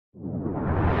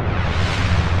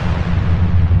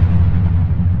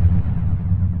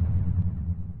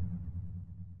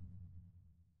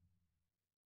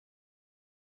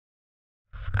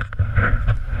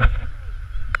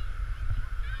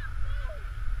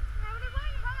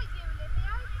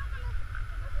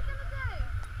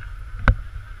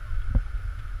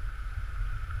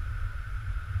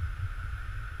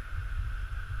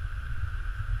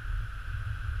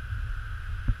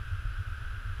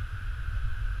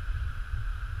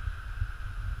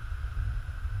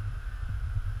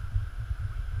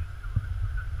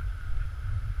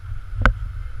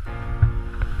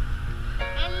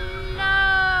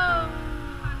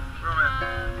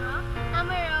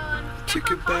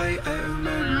right out of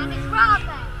memory.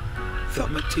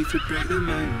 Thought my teeth would break them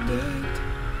out dead.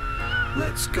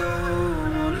 Let's go, I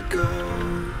wanna go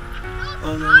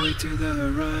all the way to the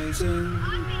horizon.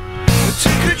 I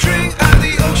took a drink at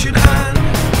the ocean and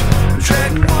I'm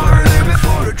treading water there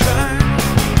before I drown.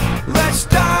 Let's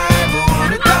dive, I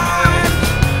wanna dive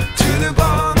to the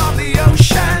bottom of the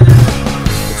ocean.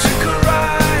 I took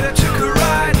a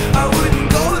ride, I wouldn't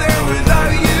go there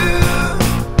without you.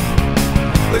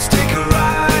 Let's take a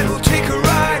ride, we'll take a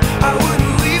ride, I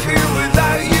wouldn't leave here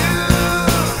without you.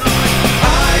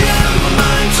 I am a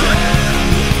mountain,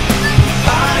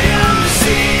 I am the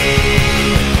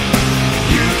sea.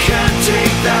 You can't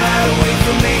take that away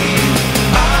from me.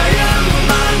 I am a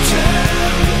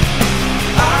mountain,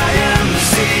 I am the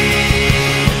sea.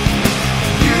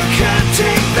 You can't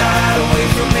take that away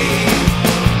from me.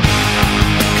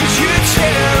 'Cause you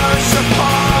tear us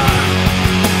apart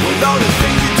with all the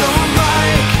things you don't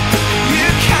like. You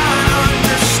can't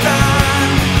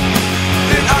understand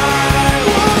that I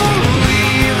won't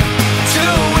leave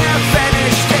till we're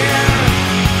finished here.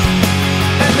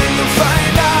 And then you'll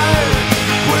find out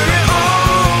where it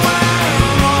all went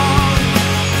wrong.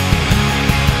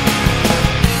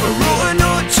 I wrote a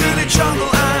note to the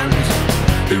jungle and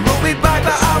they wrote me back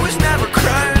that I was never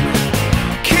crowned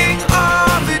king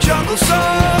of the jungle, so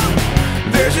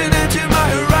there's an end to my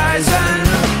horizon.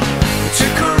 I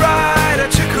took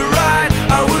a ride,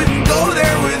 I wouldn't go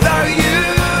there without you.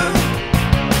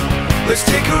 Let's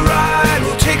take a ride,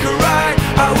 we'll take a ride,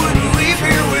 I wouldn't leave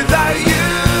here without you.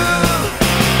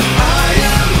 I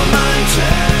am a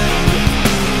mountain,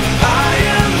 I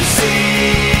am the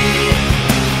sea.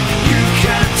 You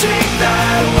can't take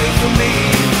that away from me.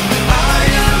 I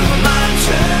am a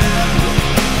mountain,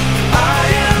 I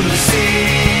am the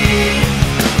sea.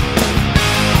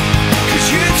 'Cause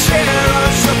you tear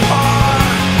us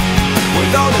apart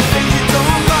with all the things you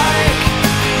don't like.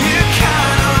 You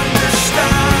can't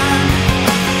understand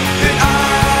that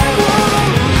I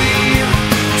won't leave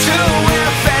till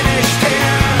we're finished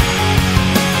here.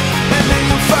 And then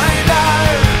you'll find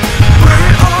out where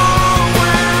it all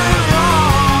went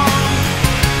wrong.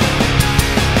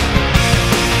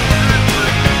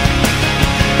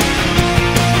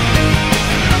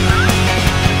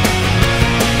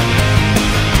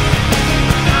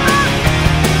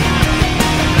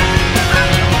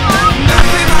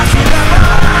 Nothing lasts forever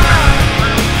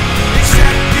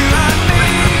except you and me.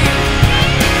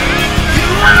 You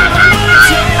are my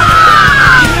mountain,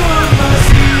 you are my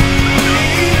sea.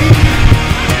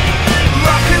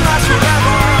 Nothing lasts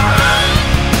forever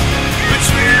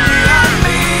between you and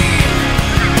me.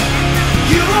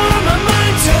 You are my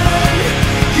mountain,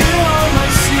 you are my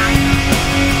sea.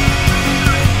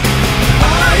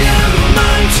 I am a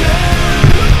mountain,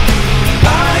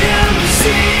 I am the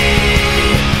sea.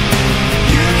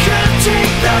 You can't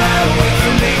take that away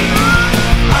from me.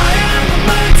 I am a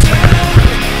mountain,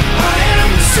 I am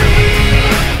the sea.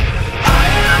 I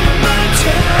am a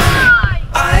mountain,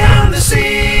 I am the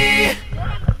sea.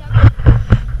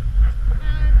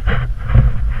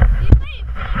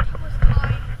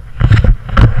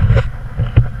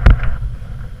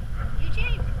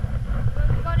 YouTube,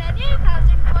 we've got a new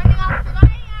person joining us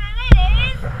today, and it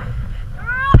is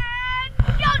Ryan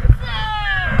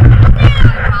Johnson.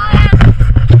 Hello, Ryan.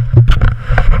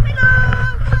 Hello.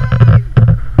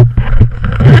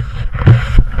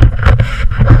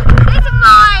 This is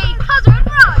my cousin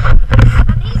Ryan,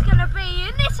 and he's going to be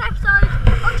in this episode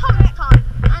of Thomas Time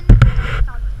and Thomas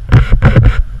Time.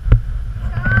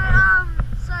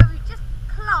 So we just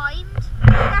climbed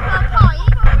Scafell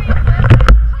Pike.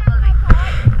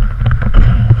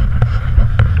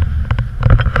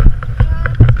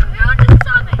 We're on the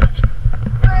summit.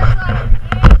 Where's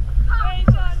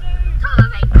Tom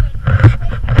of England.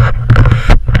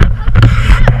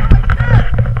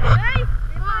 We made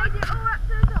it all up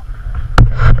to the top.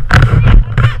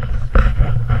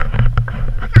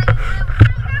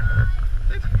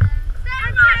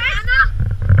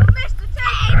 Mr. T.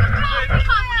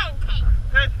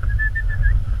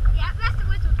 Yeah, that's the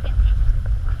whistle to get picked.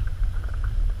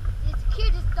 It's the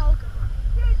cutest dog.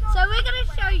 So we're going to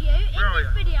show you in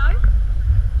this video.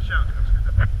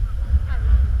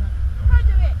 How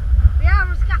do it? We are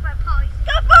on Scafell Pike.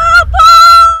 Scafell Pike!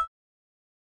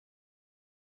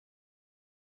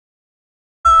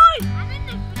 And in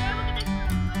this video we're going to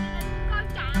go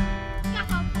down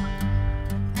Scafell Pike.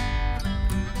 And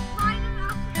climb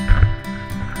up.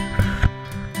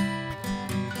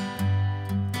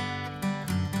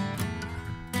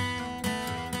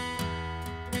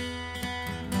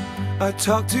 I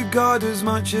talk to God as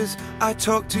much as I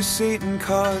talk to Satan,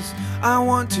 'cause I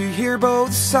want to hear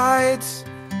both sides.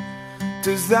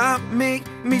 Does that make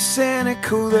me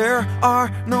cynical? There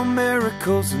are no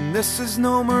miracles, and this is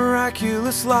no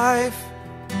miraculous life.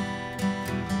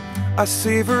 I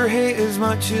savor hate as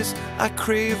much as I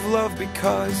crave love,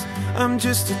 because I'm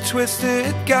just a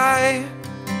twisted guy.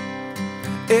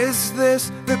 Is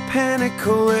this the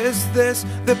pinnacle? Is this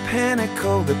the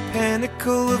pinnacle? The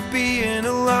pinnacle of being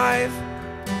alive?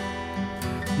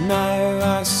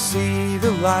 Now I see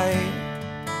the light.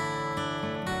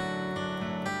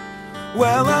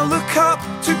 Well, I look up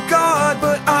to God,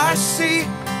 but I see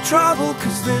trouble,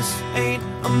 'cause this ain't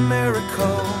a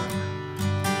miracle.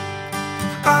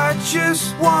 I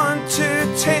just want to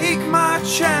take my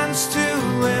chance to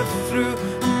live through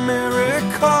a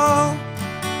miracle.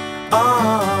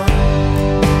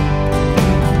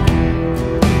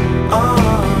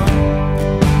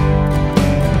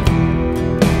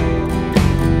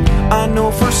 I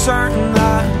know for certain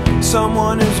that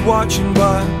someone is watching,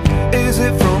 but is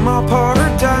it from up or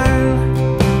down?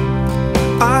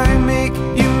 I make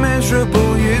you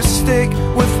miserable, you stick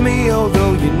with me,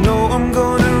 although you know I'm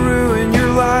gonna ruin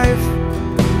your life.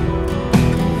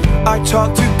 I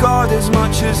talk to God as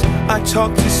much as I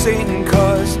talk to Satan,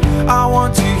 'cause I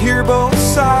want to hear both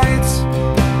sides.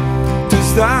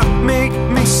 Does that make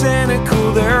me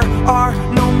cynical? There are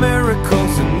no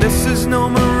miracles, and this is no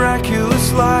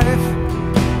miraculous life.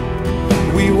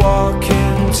 We walk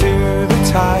into the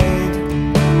tide.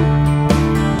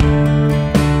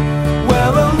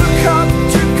 Well, I look up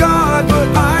to God, but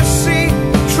I see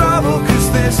trouble, 'cause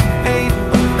this ain't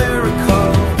a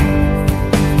miracle.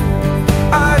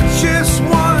 I just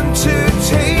want to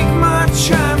take my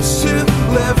chance to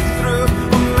live through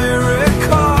a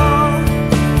miracle.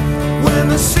 When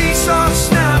the seesaw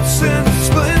snaps and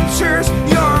splinters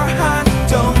your hand,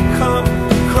 don't come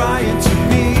crying to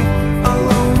me. I'll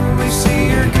only see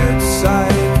your good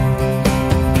side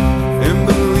and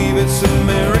believe it's a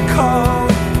miracle.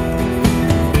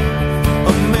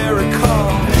 A miracle.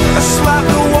 I slap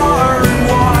the water and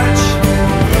watch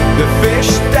the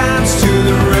fish dance to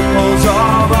the ripples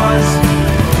of us.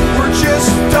 We're just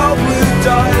dull blue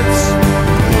duds,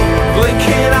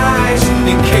 blinking eyes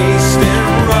encased in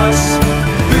rust.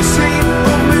 This ain't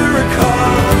a miracle.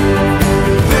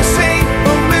 This ain't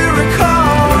a miracle.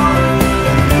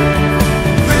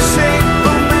 This ain't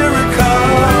a miracle.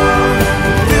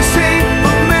 This ain't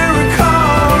a miracle.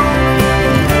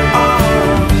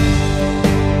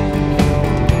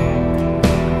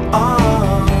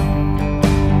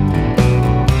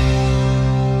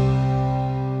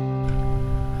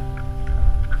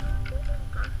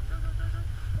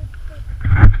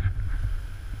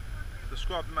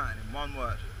 Describe the man in one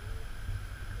word.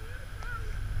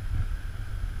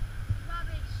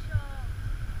 Rubbish, sure.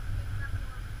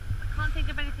 I can't think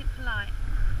of anything polite.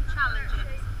 Challenging,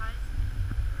 I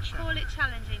suppose. Call it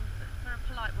challenging for a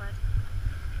polite word.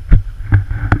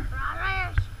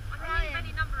 Rubbish. I can think of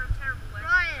any number of terrible words.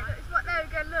 Ryan, it's what there we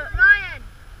go, look. Ryan!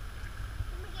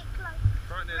 Can we get close?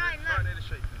 Right near, Right, right near the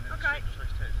sheep. And then Okay. the sheep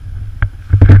face head.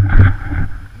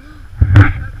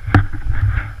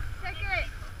 Take it.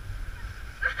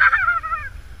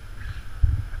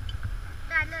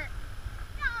 Dad, look.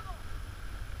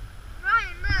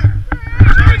 Ryan, look.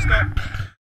 Sorry, stop.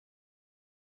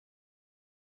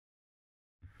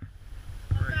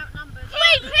 What about numbers?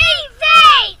 Repeat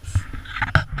it!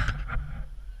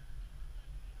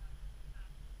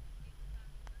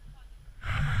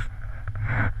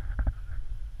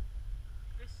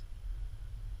 This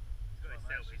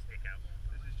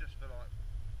is just for like